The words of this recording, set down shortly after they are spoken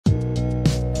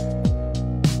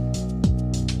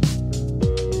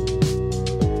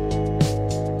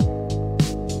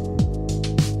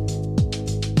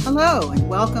Hello, and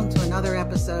welcome to another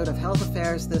episode of Health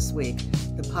Affairs This Week,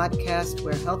 the podcast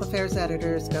where health affairs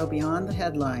editors go beyond the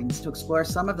headlines to explore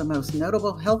some of the most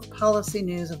notable health policy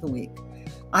news of the week.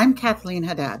 I'm Kathleen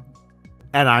Haddad.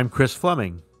 And I'm Chris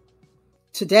Fleming.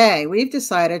 Today, we've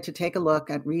decided to take a look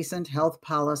at recent health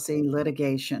policy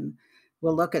litigation.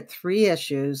 We'll look at three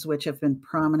issues which have been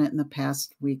prominent in the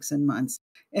past weeks and months.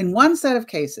 In one set of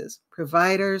cases,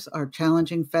 providers are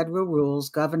challenging federal rules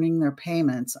governing their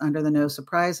payments under the No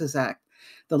Surprises Act,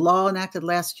 the law enacted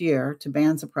last year to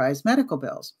ban surprise medical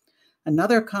bills.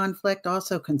 Another conflict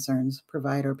also concerns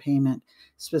provider payment,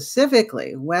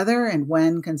 specifically whether and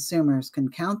when consumers can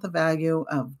count the value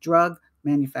of drug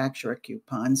manufacturer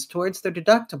coupons towards their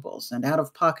deductibles and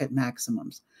out-of-pocket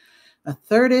maximums. A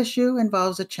third issue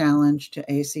involves a challenge to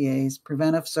ACA's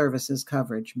preventive services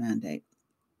coverage mandate.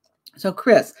 So,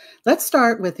 Chris, let's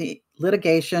start with the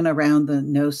litigation around the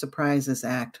No Surprises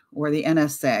Act, or the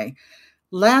NSA.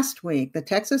 Last week, the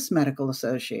Texas Medical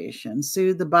Association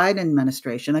sued the Biden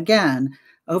administration again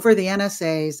over the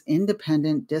NSA's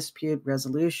independent dispute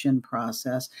resolution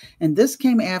process, and this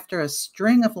came after a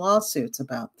string of lawsuits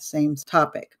about the same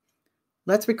topic.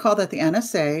 Let's recall that the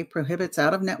NSA prohibits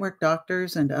out-of-network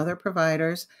doctors and other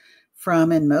providers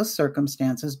from, in most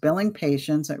circumstances, billing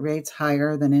patients at rates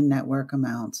higher than in-network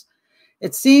amounts.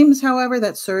 It seems, however,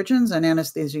 that surgeons and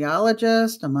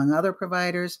anesthesiologists, among other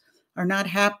providers, are not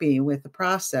happy with the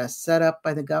process set up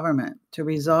by the government to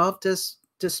resolve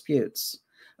disputes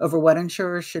over what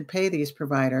insurers should pay these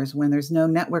providers when there's no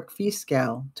network fee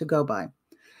scale to go by.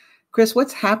 Chris,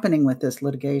 what's happening with this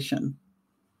litigation?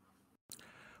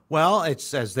 Well,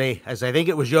 it's as I think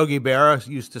it was Yogi Berra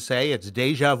used to say, it's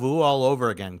deja vu all over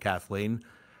again, Kathleen.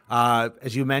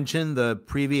 As you mentioned, the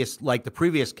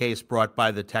previous case brought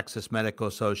by the Texas Medical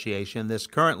Association, this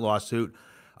current lawsuit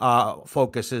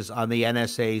focuses on the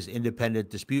NSA's independent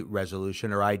dispute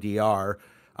resolution, or IDR.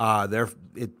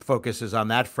 It focuses on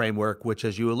that framework, which,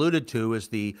 as you alluded to, is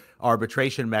the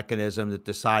arbitration mechanism that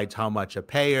decides how much a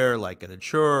payer, like an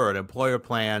insurer or an employer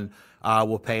plan,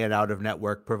 will pay an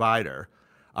out-of-network provider.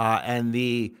 And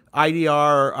the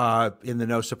IDR in the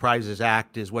No Surprises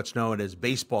Act is what's known as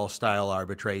baseball-style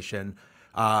arbitration,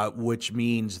 which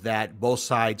means that both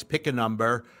sides pick a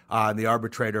number, and the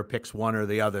arbitrator picks one or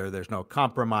the other. There's no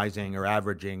compromising or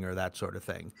averaging or that sort of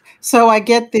thing. So I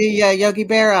get the Yogi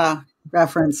Berra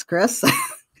reference, Chris.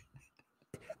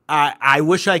 I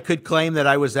wish I could claim that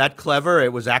I was that clever.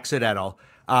 It was accidental.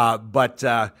 But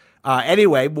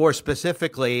anyway, more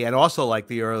specifically, and also like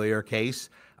the earlier case,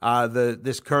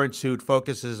 this current suit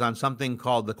focuses on something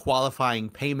called the qualifying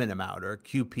payment amount, or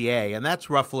QPA, and that's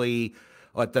roughly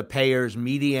what the payer's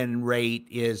median rate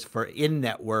is for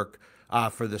in-network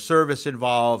for the service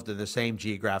involved in the same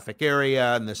geographic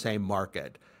area and the same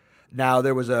market. Now,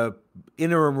 there was a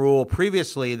interim rule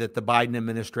previously that the Biden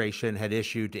administration had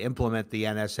issued to implement the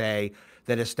NSA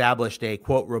that established a,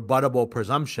 quote, rebuttable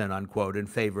presumption, unquote, in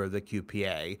favor of the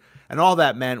QPA. And all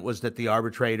that meant was that the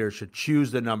arbitrator should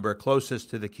choose the number closest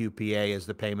to the QPA as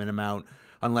the payment amount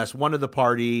unless one of the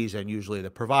parties, and usually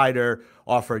the provider,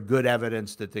 offered good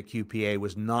evidence that the QPA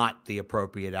was not the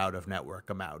appropriate out-of-network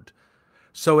amount.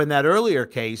 So in that earlier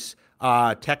case,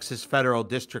 Texas Federal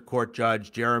District Court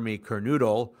Judge Jeremy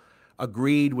Kernodle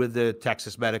agreed with the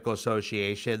Texas Medical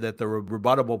Association that the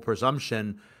rebuttable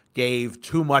presumption gave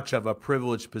too much of a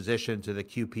privileged position to the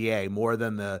QPA, more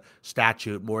than the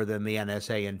statute, more than the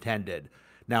NSA intended.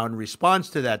 Now, in response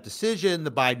to that decision,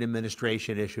 the Biden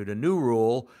administration issued a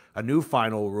new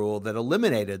final rule that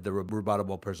eliminated the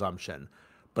rebuttable presumption.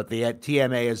 But the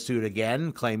TMA has sued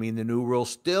again, claiming the new rule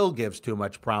still gives too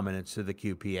much prominence to the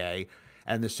QPA.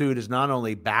 And the suit is not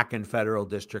only back in federal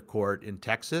district court in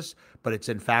Texas, but it's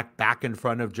in fact back in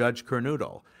front of Judge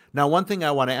Kernodle. Now, one thing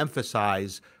I want to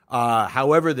emphasize,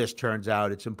 however this turns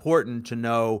out, it's important to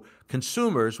know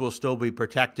consumers will still be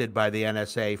protected by the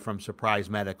NSA from surprise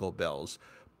medical bills.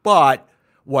 But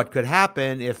what could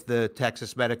happen if the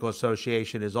Texas Medical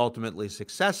Association is ultimately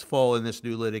successful in this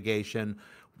new litigation,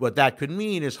 what that could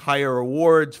mean is higher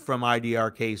awards from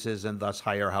IDR cases and thus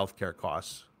higher healthcare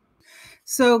costs.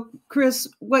 So, Chris,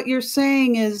 what you're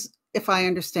saying is, if I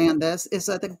understand this, is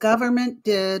that the government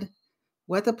did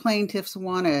what the plaintiffs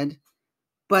wanted,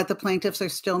 but the plaintiffs are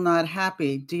still not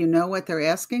happy. Do you know what they're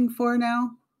asking for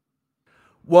now?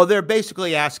 Well, they're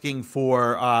basically asking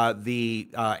for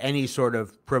any sort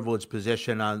of privileged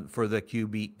position for the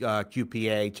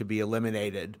QPA to be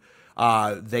eliminated.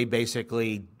 They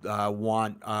basically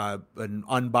want an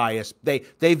unbiased.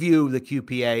 They view the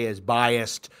QPA as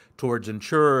biased towards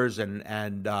insurers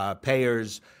and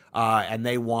payers, and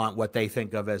they want what they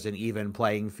think of as an even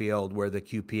playing field where the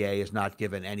QPA is not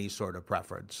given any sort of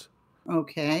preference.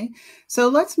 Okay, so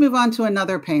let's move on to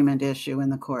another payment issue in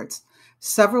the courts.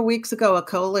 Several weeks ago, a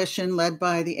coalition led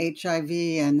by the HIV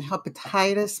and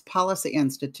Hepatitis Policy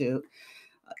Institute,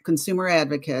 consumer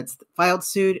advocates, filed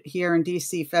suit here in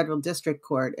DC Federal District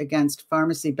Court against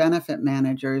pharmacy benefit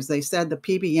managers. They said the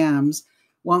PBMs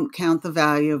won't count the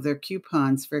value of their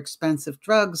coupons for expensive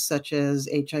drugs such as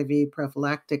HIV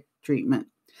prophylactic treatment.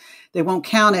 They won't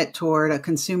count it toward a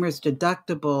consumer's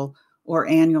deductible or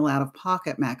annual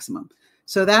out-of-pocket maximum.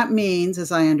 So that means,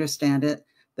 as I understand it,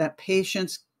 that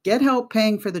patients get help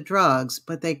paying for the drugs,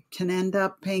 but they can end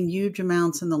up paying huge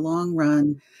amounts in the long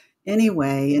run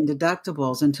anyway in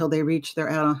deductibles until they reach their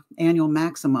annual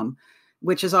maximum,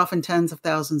 which is often tens of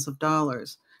thousands of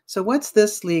dollars. So what's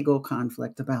this legal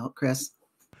conflict about, Chris?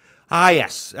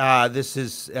 Yes.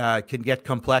 This can get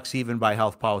complex even by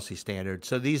health policy standards.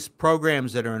 So these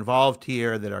programs that are involved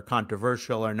here that are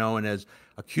controversial are known as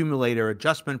accumulator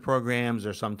adjustment programs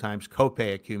or sometimes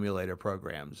copay accumulator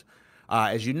programs.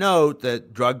 As you note, the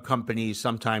drug companies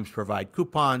sometimes provide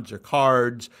coupons or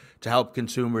cards to help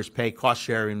consumers pay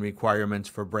cost-sharing requirements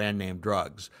for brand-name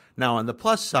drugs. Now, on the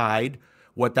plus side,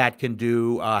 what that can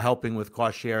do, helping with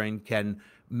cost-sharing, can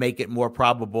make it more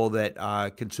probable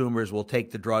that consumers will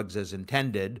take the drugs as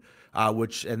intended,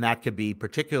 and that could be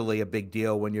particularly a big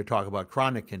deal when you're talking about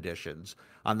chronic conditions.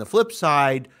 On the flip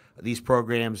side, these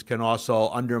programs can also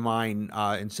undermine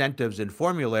incentives in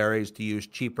formularies to use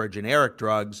cheaper generic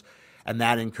drugs, and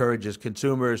that encourages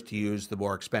consumers to use the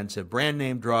more expensive brand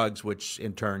name drugs, which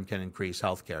in turn can increase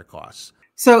healthcare costs.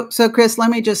 So, Chris, let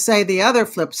me just say the other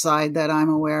flip side that I'm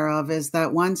aware of is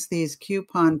that once these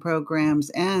coupon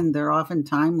programs end, they're often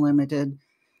time limited.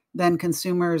 Then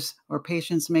consumers or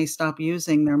patients may stop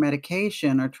using their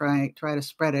medication or try to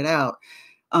spread it out.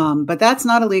 But that's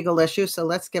not a legal issue, so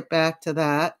let's get back to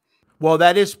that. Well,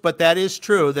 that is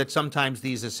true that sometimes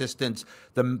these assistance,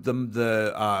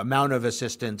 the amount of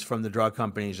assistance from the drug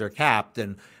companies are capped,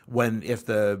 and if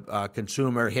the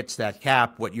consumer hits that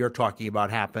cap, what you're talking about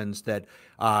happens, that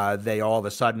they all of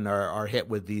a sudden are hit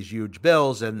with these huge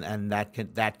bills, and that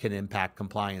can impact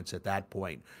compliance at that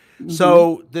point. Mm-hmm.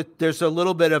 So there's a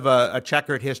little bit of a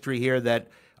checkered history here that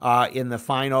in the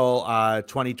final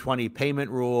 2020 payment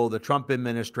rule, the Trump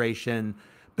administration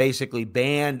basically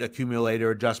banned accumulator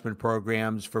adjustment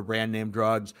programs for brand name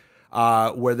drugs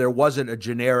where there wasn't a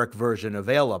generic version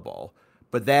available.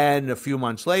 But then a few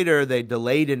months later, they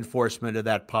delayed enforcement of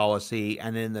that policy.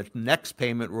 And in the next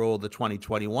payment rule, the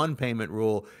 2021 payment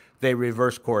rule, they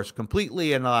reversed course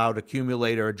completely and allowed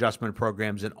accumulator adjustment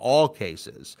programs in all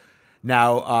cases.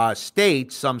 Now,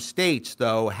 some states,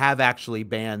 though, have actually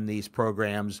banned these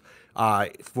programs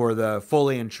for the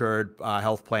fully insured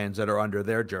health plans that are under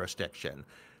their jurisdiction.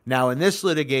 Now, in this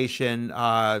litigation,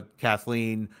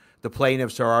 Kathleen, the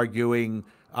plaintiffs are arguing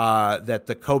that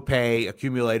the copay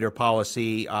accumulator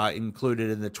policy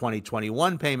included in the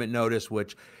 2021 payment notice,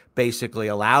 which basically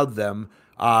allowed them,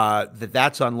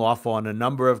 that's unlawful on a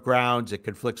number of grounds. It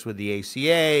conflicts with the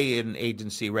ACA and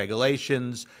agency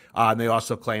regulations. And they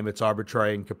also claim it's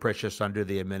arbitrary and capricious under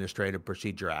the Administrative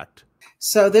Procedure Act.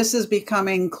 So this is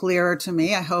becoming clearer to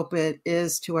me. I hope it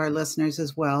is to our listeners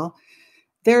as well.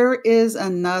 There is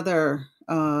another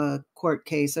court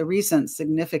case, a recent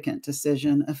significant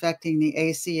decision affecting the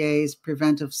ACA's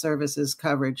preventive services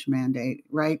coverage mandate.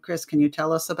 Right, Chris? Can you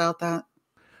tell us about that?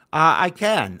 I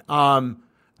can.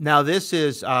 Now, this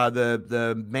is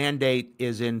the mandate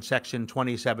is in Section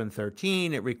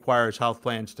 2713. It requires health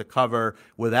plans to cover,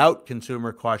 without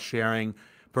consumer cost sharing,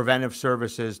 preventive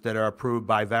services that are approved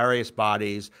by various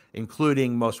bodies,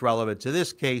 including, most relevant to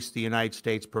this case, the United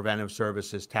States Preventive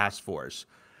Services Task Force.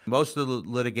 Most of the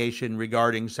litigation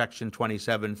regarding Section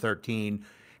 2713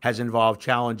 has involved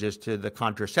challenges to the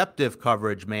contraceptive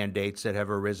coverage mandates that have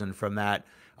arisen from that,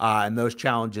 and those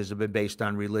challenges have been based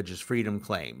on religious freedom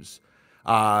claims.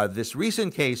 This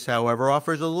recent case, however,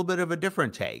 offers a little bit of a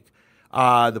different take.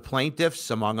 The plaintiffs,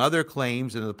 among other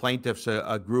claims, and the plaintiffs,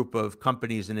 a group of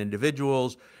companies and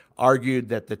individuals, argued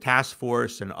that the task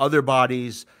force and other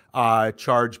bodies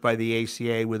charged by the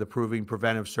ACA with approving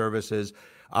preventive services,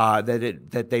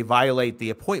 that they violate the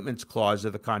appointments clause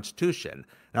of the Constitution.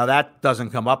 Now, that doesn't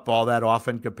come up all that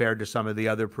often compared to some of the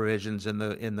other provisions in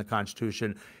the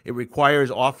Constitution. It requires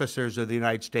officers of the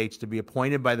United States to be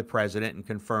appointed by the president and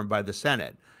confirmed by the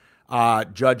Senate.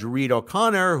 Judge Reed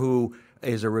O'Connor, who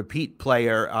is a repeat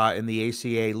player in the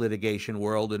ACA litigation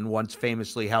world and once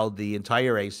famously held the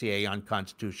entire ACA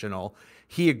unconstitutional,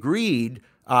 he agreed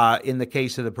in the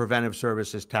case of the Preventive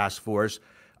Services Task Force.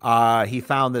 He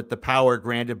found that the power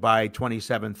granted by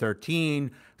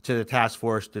 2713 to the task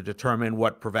force to determine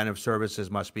what preventive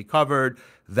services must be covered.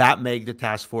 That made the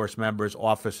task force members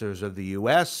officers of the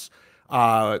U.S.,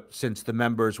 since the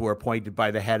members were appointed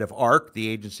by the head of AHRQ, the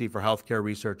Agency for Healthcare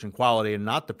Research and Quality, and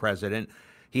not the president.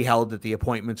 He held that the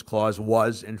appointments clause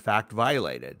was, in fact,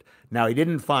 violated. Now, he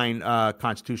didn't find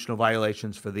constitutional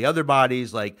violations for the other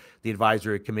bodies, like the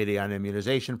Advisory Committee on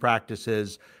Immunization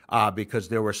Practices, because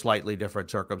there were slightly different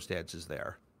circumstances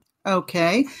there.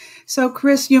 Okay. So,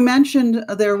 Chris, you mentioned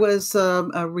there was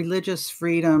a religious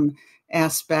freedom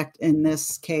aspect in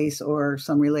this case or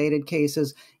some related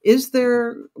cases. Is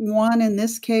there one in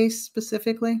this case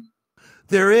specifically?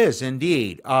 There is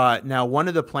indeed. Now, one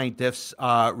of the plaintiffs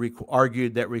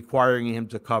argued that requiring him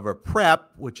to cover PrEP,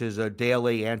 which is a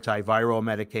daily antiviral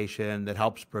medication that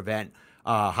helps prevent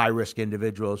high-risk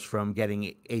individuals from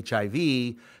getting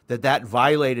HIV, that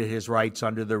violated his rights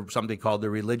under something called the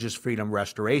Religious Freedom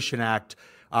Restoration Act.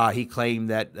 He claimed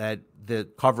that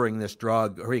covering this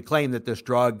drug, or he claimed that this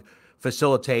drug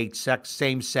facilitates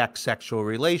same-sex sexual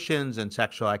relations and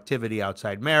sexual activity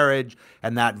outside marriage,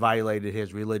 and that violated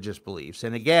his religious beliefs.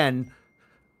 And again,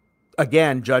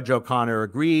 Judge O'Connor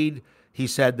agreed. He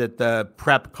said that the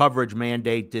PrEP coverage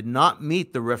mandate did not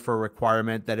meet the RFRA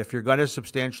requirement, that if you're going to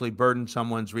substantially burden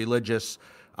someone's religious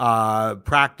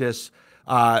practice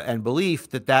and belief,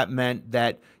 that meant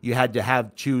that you had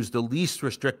to choose the least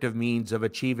restrictive means of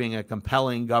achieving a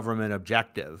compelling government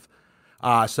objective.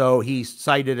 So he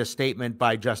cited a statement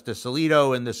by Justice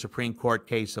Alito in the Supreme Court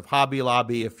case of Hobby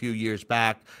Lobby a few years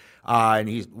back,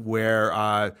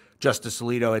 where Justice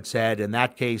Alito had said in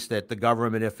that case that the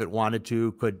government, if it wanted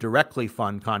to, could directly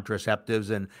fund contraceptives.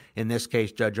 And in this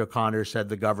case, Judge O'Connor said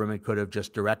the government could have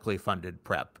just directly funded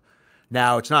PrEP.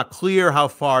 Now, it's not clear how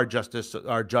far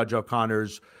Judge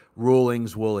O'Connor's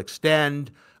rulings will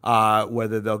extend,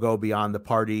 whether they'll go beyond the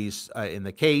parties in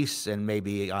the case and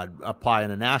maybe apply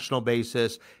on a national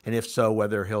basis, and if so,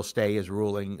 whether he'll stay his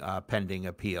ruling pending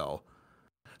appeal.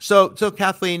 So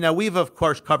Kathleen, now we've, of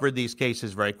course, covered these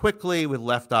cases very quickly. We've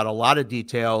left out a lot of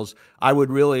details. I would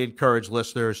really encourage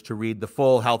listeners to read the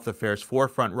full Health Affairs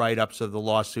Forefront write-ups of the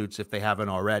lawsuits if they haven't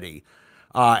already.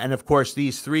 And of course,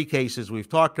 these three cases we've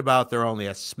talked about, they're only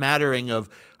a smattering of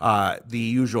the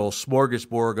usual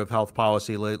smorgasbord of health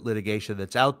policy litigation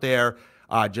that's out there.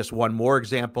 Just one more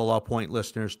example I'll point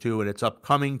listeners to. In its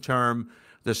upcoming term,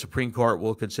 the Supreme Court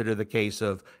will consider the case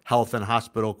of Health and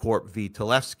Hospital Corp v.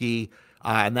 Tlefsky,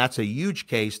 and that's a huge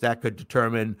case that could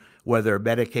determine whether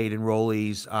Medicaid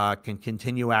enrollees can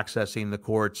continue accessing the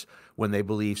courts when they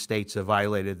believe states have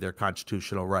violated their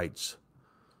constitutional rights.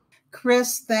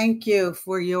 Chris, thank you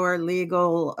for your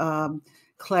legal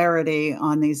clarity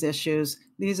on these issues.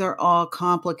 These are all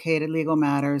complicated legal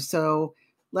matters. So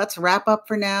let's wrap up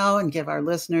for now and give our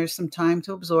listeners some time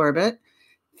to absorb it.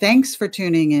 Thanks for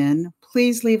tuning in.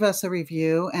 Please leave us a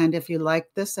review. And if you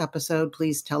liked this episode,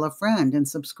 please tell a friend and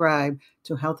subscribe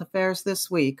to Health Affairs This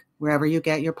Week, wherever you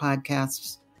get your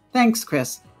podcasts. Thanks,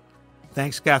 Chris.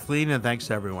 Thanks, Kathleen, and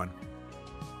thanks, everyone.